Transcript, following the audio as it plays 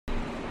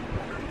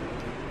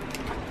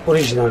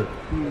original.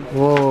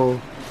 Whoa.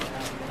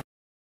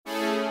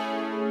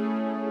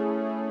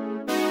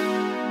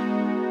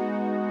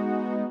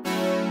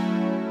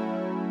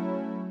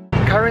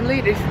 Currently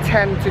it's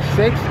 10 to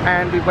 6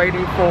 and we're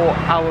waiting for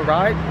our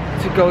ride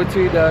to go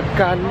to the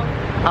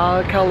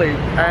Al-Khalili,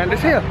 and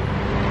it's here.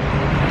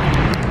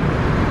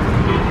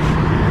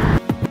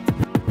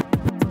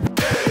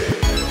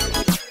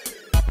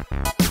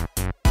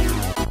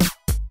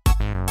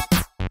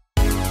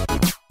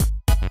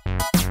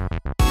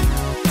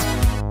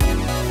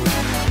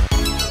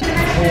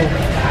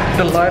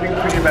 The lighting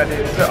pretty bad.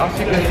 So as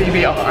you can see,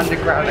 we are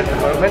underground at the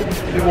moment.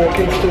 We're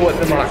walking toward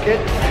the market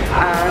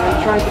and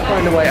I'm trying to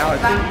find a way out.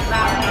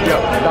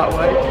 Yep, that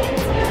way.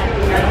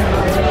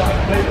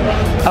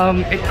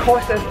 It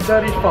cost us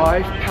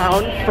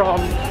 £35 from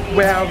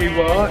where we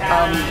were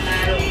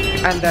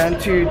and then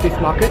to this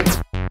market.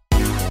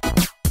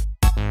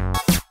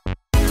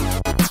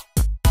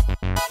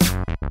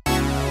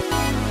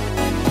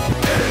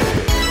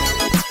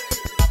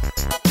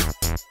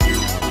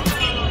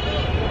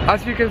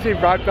 As you can see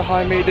right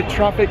behind me, the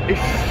traffic is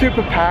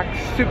super packed,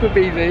 super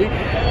busy,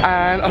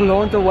 and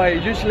along the way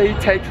it usually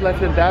takes less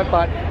than that,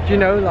 but you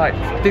know, like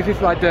this is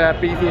like the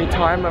busy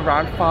time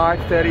around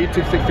 5:30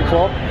 to 6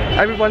 o'clock.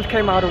 Everyone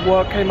came out of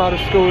work, came out of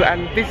school,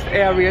 and this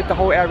area, the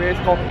whole area is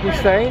called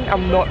Hussein.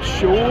 I'm not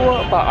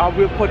sure, but I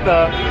will put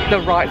the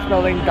right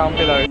spelling down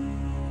below.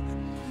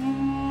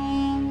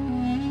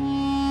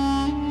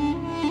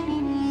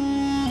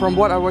 From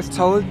what I was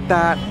told,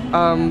 that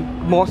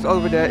mosque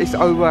over there is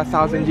over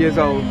 1,000 years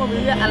old.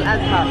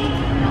 Al-Azhar.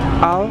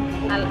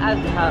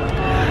 Al-Azhar.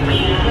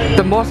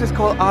 The mosque is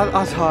called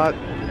Al-Azhar.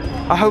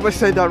 I hope I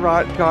said that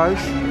right, guys.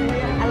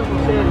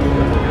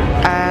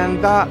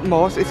 And that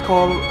mosque is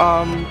called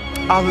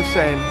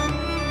Al-Hussein.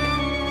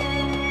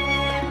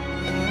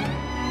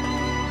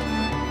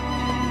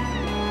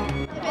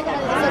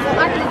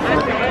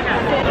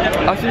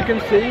 As you can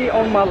see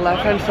on my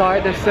left hand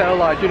side, they sell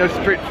like, you know,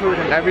 street food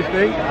and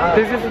everything.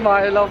 This is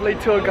my lovely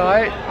tour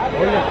guide.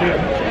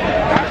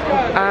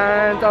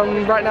 And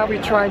right now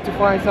we're trying to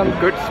find some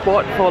good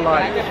spot for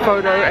like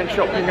photo and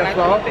shopping as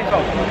well.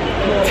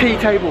 Tea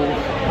tables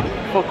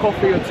for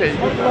coffee or tea.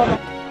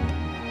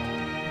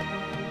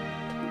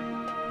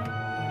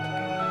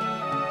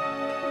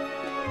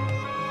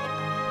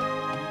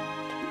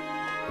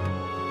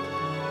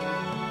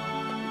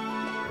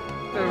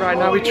 So right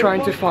now we're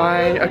trying to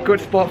find a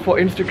good spot for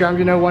Instagram,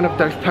 you know, one of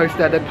those posts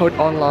that they put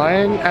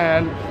online,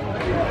 and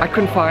I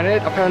couldn't find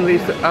it. Apparently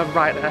it's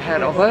right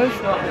ahead of us.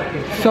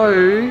 So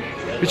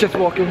we're just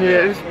walking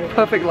here. It's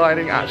perfect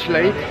lighting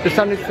actually. The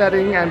sun is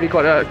setting and we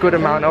got a good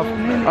amount of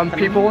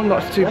people,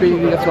 not too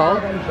busy as well.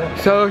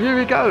 So here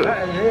we go.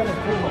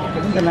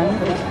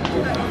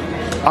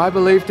 I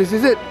believe this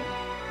is it.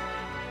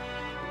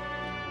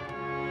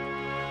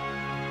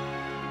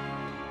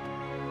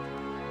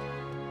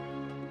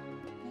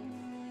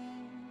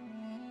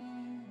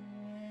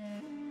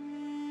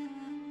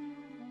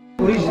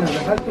 Original.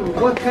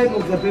 What kind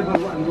of the paper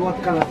and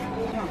what color?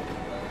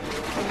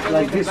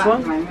 Like this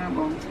one?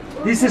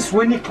 This is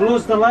when you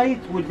close the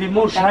light, will be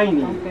more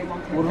shiny.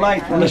 Or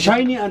light. And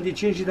shiny, and they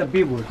change the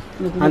paper.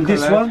 And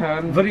this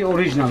one, very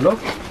original. Look.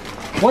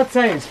 What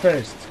size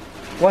first?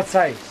 What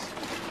size?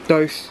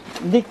 Those.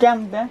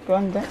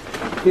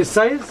 This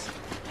size?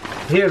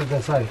 Here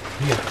the size.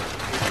 Here.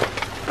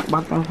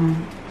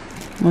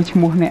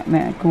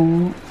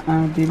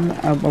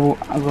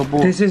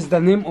 This is the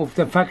name of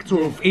the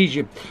factory of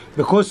Egypt,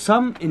 because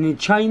some in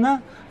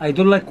China, I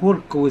don't like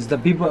work with the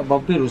people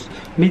papyrus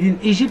made in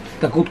Egypt,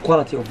 the good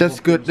quality of. That's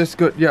good. That's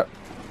good. Yeah.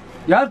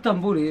 You are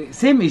Tamburi,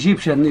 same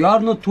Egyptian. You are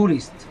not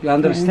tourist. You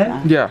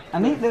understand? Yeah.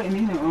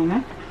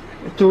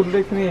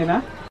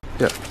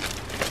 Yeah.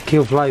 Key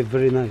of life,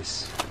 very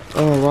nice.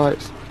 Oh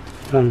right.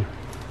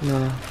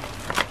 Yeah.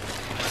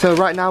 So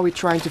right now we're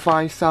trying to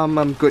find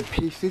some good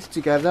pieces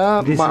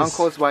together. My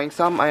uncle is buying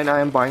some and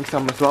I am buying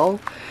some as well.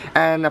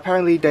 And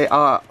apparently they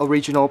are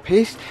original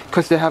piece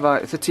because they have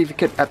a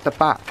certificate at the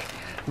back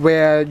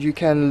where you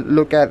can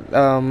look at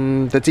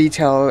the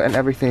detail and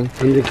everything.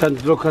 And you can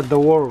look at the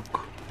work.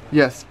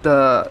 Yes,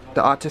 the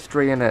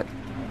artistry in it.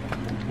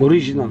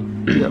 Original.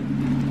 Yep.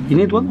 You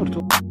need one or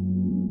two?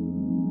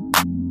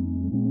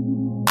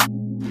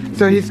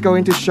 So he's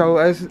going to show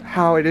us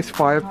how it is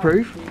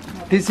fireproof.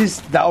 This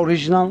is the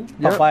original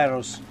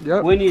papyrus.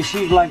 Yep. When you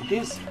see like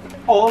this,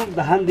 all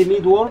the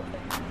handmade work,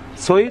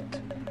 saw it?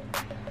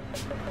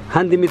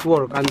 Handmade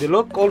work. And the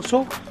look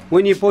also,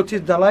 when you put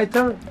it the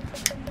lighter,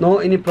 no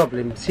any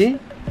problem. See?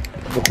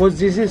 Because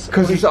this is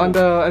it's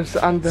under.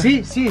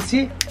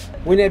 See.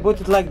 When I put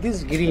it like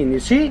this, green. You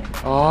see?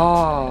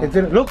 Oh.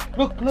 Look.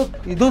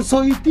 You don't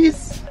saw it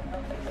this.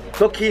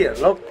 Look here.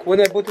 Look.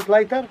 When I put it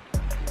lighter,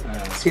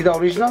 see the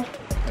original.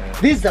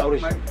 This is the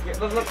original.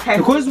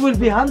 Because will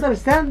be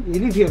understand.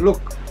 You live here.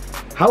 Look.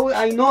 How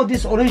I know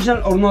this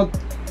original or not?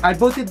 I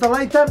put it the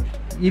lighter.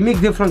 You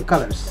make different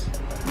colors.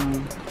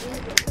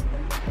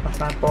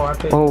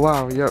 Oh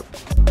wow. Yep.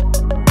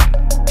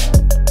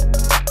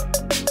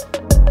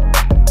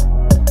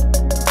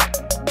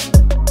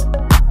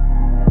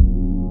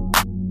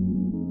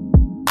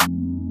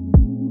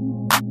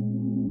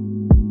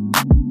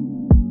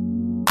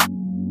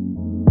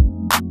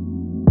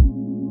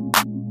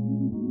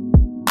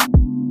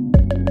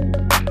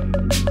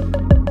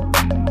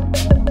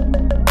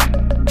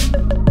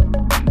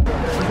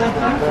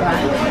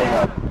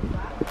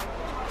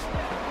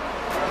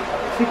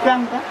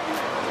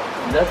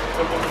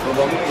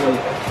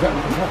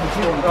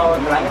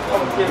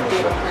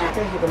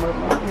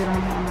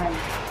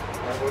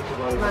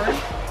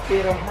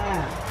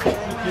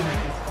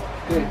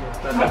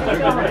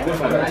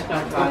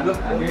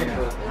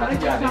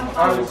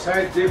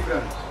 Outside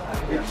difference.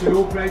 It's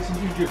low price in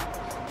Egypt.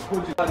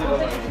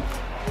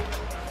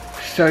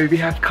 So we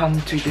have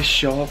come to this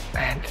shop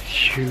and it's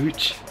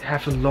huge. They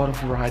have a lot of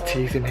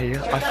varieties in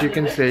here, as you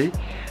can see,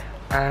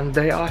 and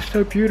they are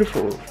so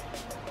beautiful.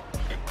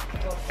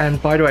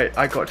 And by the way,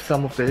 I got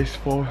some of this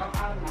for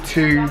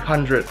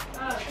 200,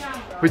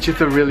 which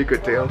is a really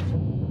good deal.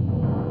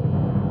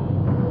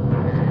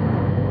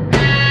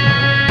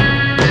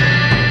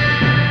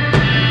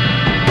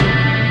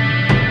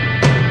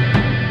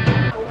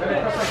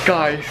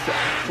 Guys,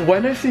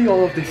 when I see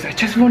all of this, I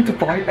just want to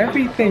buy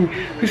everything.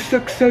 It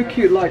looks so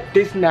cute, like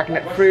this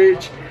magnet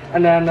fridge,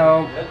 and then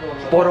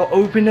bottle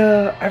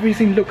opener.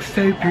 Everything looks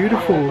so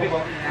beautiful,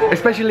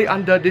 especially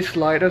under this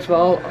light as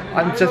well.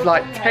 I'm just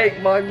like, take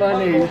my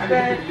money.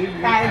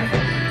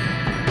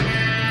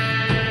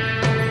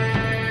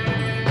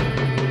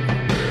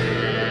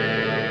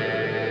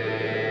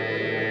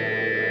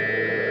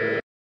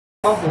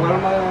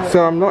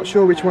 So I'm not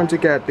sure which one to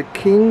get, the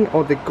king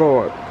or the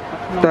god.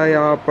 They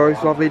are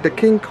both lovely. The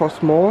king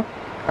costs more,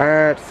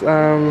 costs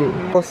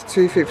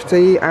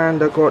 250, and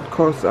the god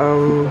costs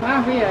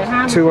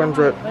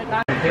 200.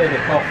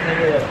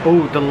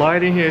 Oh, the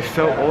lighting here is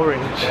so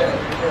orange.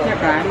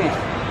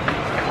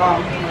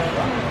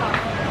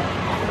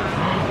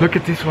 Look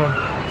at this one,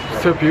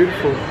 so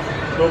beautiful.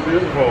 So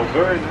beautiful,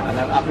 very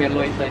nice.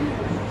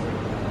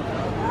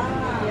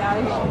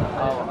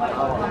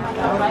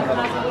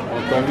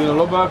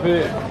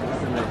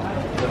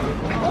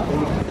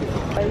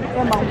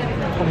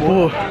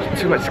 Oh,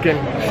 too much skin.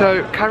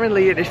 So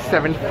currently it is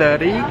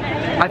 7:30.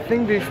 I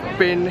think we've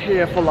been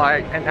here for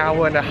like an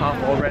hour and a half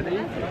already.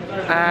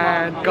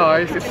 And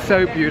guys, it's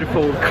so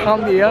beautiful.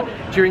 Come here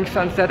during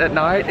sunset at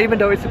night, even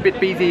though it's a bit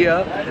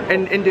busier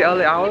in the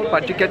early hour,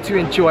 but you get to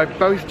enjoy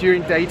both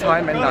during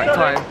daytime and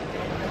nighttime.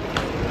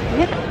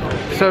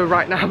 So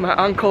right now my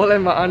uncle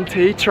and my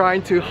auntie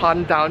trying to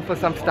hunt down for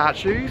some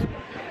statues,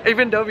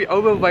 even though we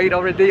overweight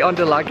already on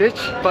the luggage,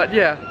 but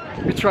yeah,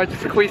 we try to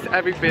squeeze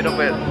every bit of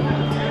it.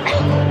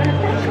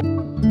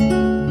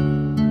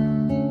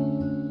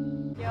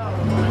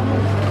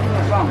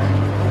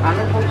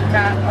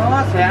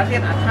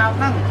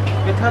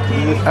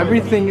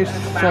 Everything is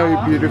so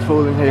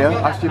beautiful in here,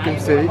 as you can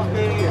see.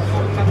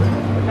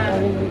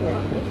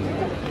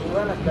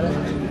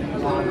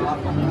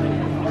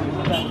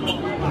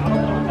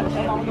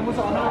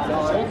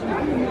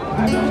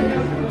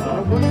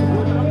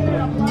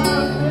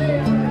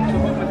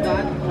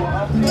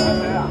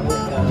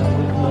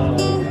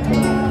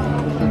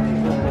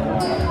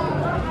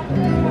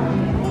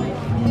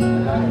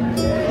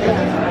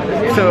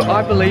 So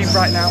I believe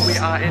right now we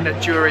are in the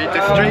jewelry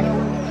district.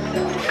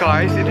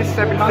 Guys, it is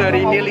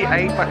 7:30, nearly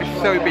 8, but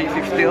it's so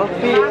busy still.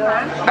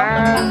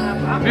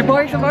 And we're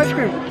buying some ice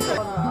cream.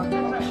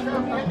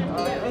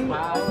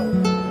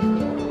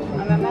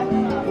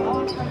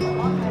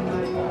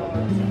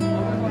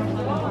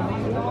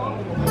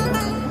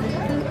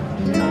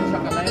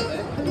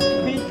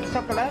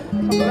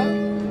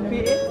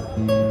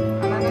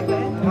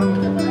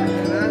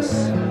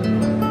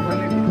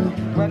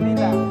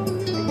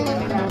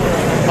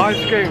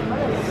 Ice cream.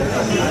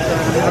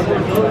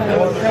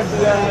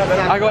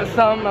 I got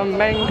some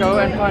mango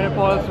and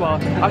pineapple as well.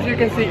 As you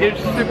can see,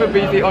 it's super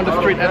busy on the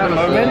street at the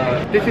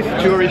moment. This is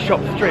jewelry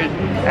shop street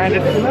and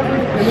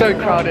it's so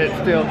crowded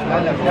still.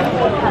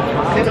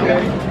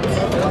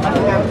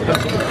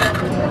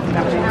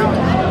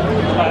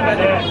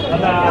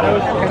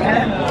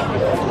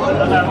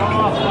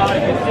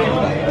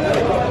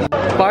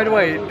 By the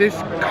way, this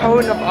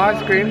cone of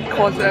ice cream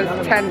cost us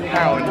 £10.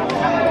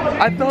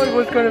 I thought it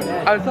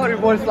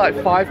was like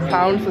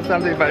 £5 or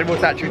something, but it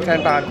was actually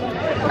 £10.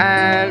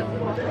 And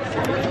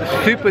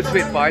super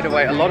sweet, by the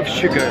way, a lot of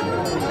sugar.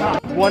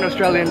 $1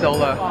 Australian.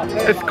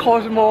 It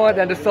costs more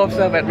than the soft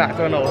serve at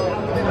McDonald's.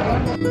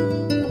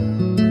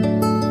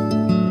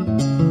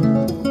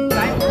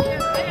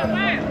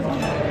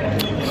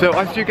 So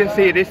as you can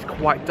see, it is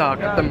quite dark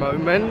at the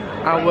moment.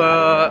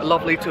 Our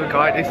lovely tour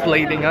guide is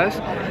leading us,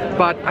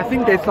 but I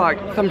think there's like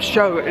some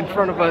show in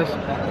front of us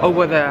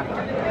over there.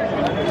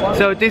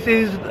 So this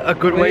is a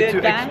good way to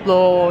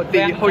explore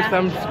the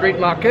Hussein street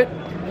market.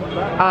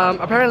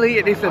 Apparently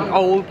it is an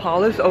old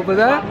palace over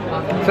there,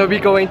 so we're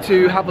going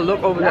to have a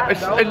look over there.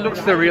 It looks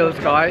surreal,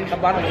 guys.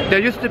 There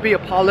used to be a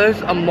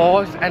palace, a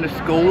mosque and a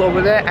school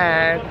over there,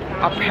 and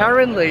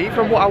apparently,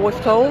 from what I was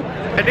told,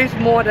 it is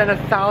more than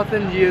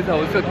 1,000 years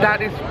old, so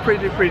that is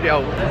pretty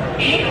old.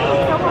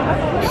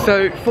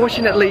 So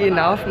fortunately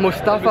enough,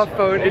 Mustafa's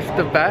phone is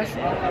the best.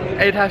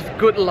 It has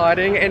good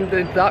lighting in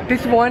the dark.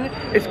 This one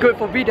is good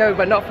for video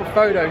but not for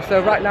photos.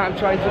 So right now I'm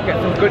trying to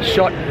get some good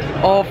shot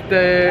of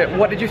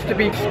what it used to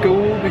be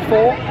school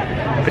before.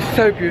 It's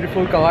so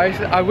beautiful, guys.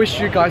 I wish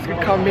you guys could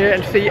come here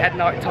and see at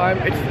night time.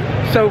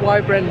 It's so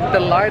vibrant,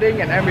 the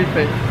lighting and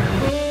everything.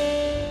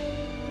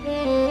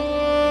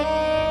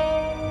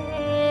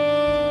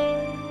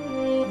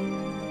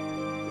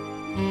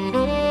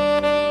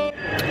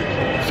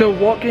 So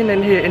walking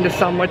in here in the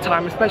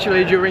summertime,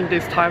 especially during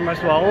this time as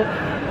well,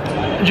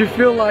 you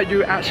feel like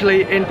you're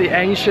actually in the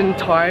ancient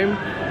time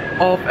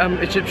of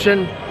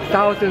Egyptian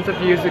thousands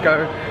of years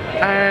ago,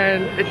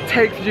 and it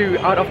takes you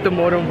out of the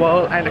modern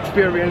world and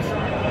experience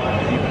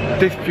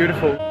this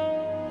beautiful.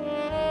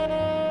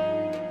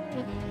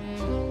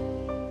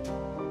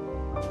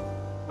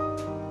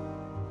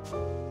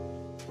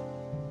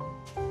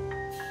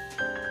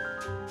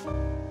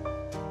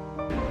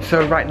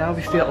 So right now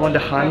we're still on the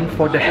hunt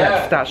for the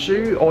head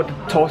statue or the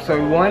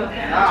torso one.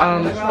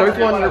 Those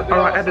ones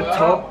are at the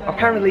top.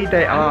 Apparently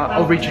they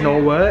are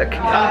original work.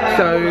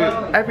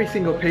 So every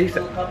single piece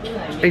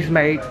is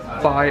made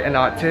by an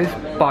artist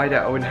by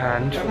their own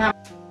hand.